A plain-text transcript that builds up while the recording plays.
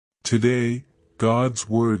Today, God's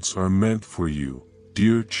words are meant for you,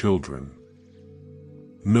 dear children.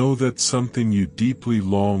 Know that something you deeply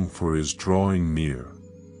long for is drawing near.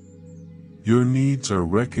 Your needs are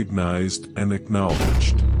recognized and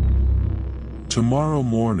acknowledged. Tomorrow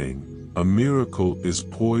morning, a miracle is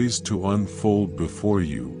poised to unfold before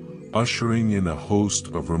you, ushering in a host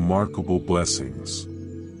of remarkable blessings.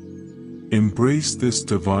 Embrace this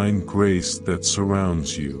divine grace that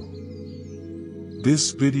surrounds you.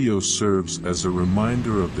 This video serves as a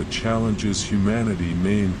reminder of the challenges humanity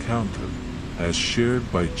may encounter, as shared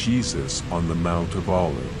by Jesus on the Mount of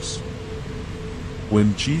Olives.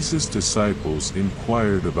 When Jesus' disciples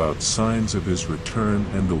inquired about signs of his return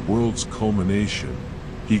and the world's culmination,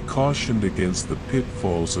 he cautioned against the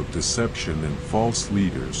pitfalls of deception and false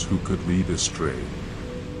leaders who could lead astray.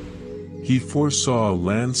 He foresaw a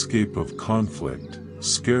landscape of conflict,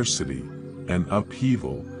 scarcity, and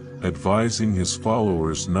upheaval, advising his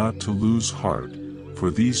followers not to lose heart,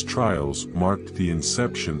 for these trials marked the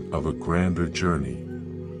inception of a grander journey.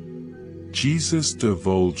 Jesus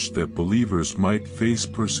divulged that believers might face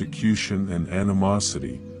persecution and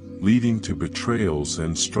animosity, leading to betrayals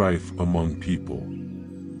and strife among people.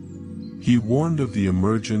 He warned of the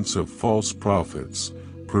emergence of false prophets,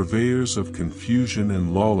 purveyors of confusion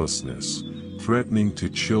and lawlessness, threatening to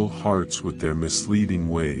chill hearts with their misleading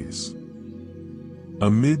ways.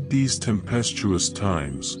 Amid these tempestuous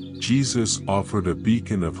times, Jesus offered a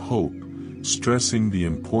beacon of hope, stressing the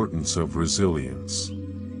importance of resilience.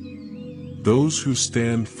 Those who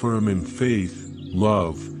stand firm in faith,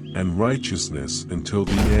 love, and righteousness until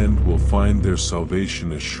the end will find their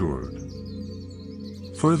salvation assured.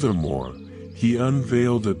 Furthermore, he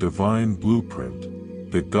unveiled a divine blueprint.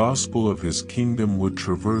 The gospel of his kingdom would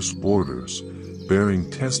traverse borders, bearing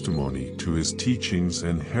testimony to his teachings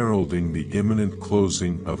and heralding the imminent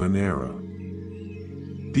closing of an era.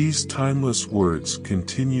 These timeless words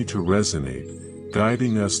continue to resonate,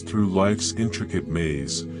 guiding us through life's intricate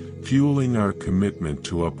maze, fueling our commitment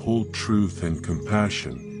to uphold truth and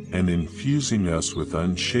compassion, and infusing us with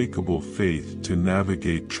unshakable faith to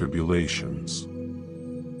navigate tribulations.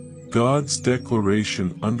 God's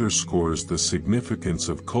declaration underscores the significance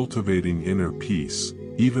of cultivating inner peace,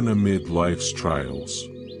 even amid life's trials.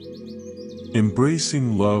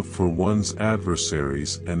 Embracing love for one's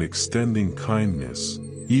adversaries and extending kindness,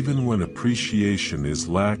 even when appreciation is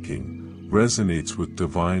lacking, resonates with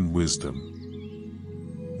divine wisdom.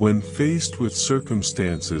 When faced with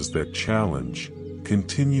circumstances that challenge,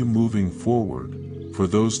 continue moving forward, for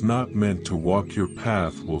those not meant to walk your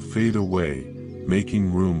path will fade away,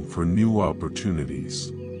 making room for new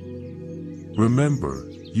opportunities. Remember,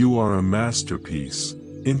 you are a masterpiece,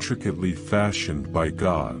 intricately fashioned by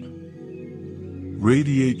God.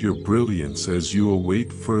 Radiate your brilliance as you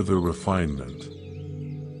await further refinement.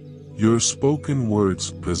 Your spoken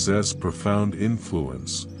words possess profound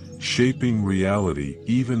influence, shaping reality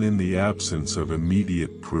even in the absence of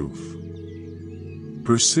immediate proof.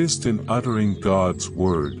 Persist in uttering God's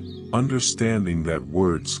word, understanding that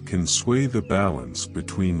words can sway the balance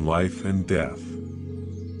between life and death.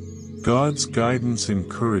 God's guidance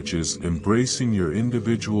encourages embracing your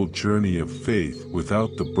individual journey of faith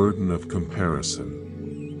without the burden of comparison.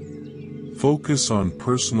 Focus on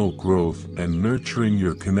personal growth and nurturing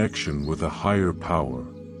your connection with a higher power.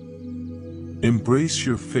 Embrace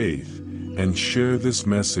your faith, and share this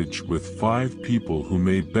message with 5 people who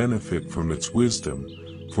may benefit from its wisdom,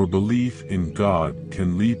 for belief in God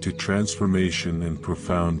can lead to transformation and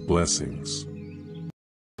profound blessings.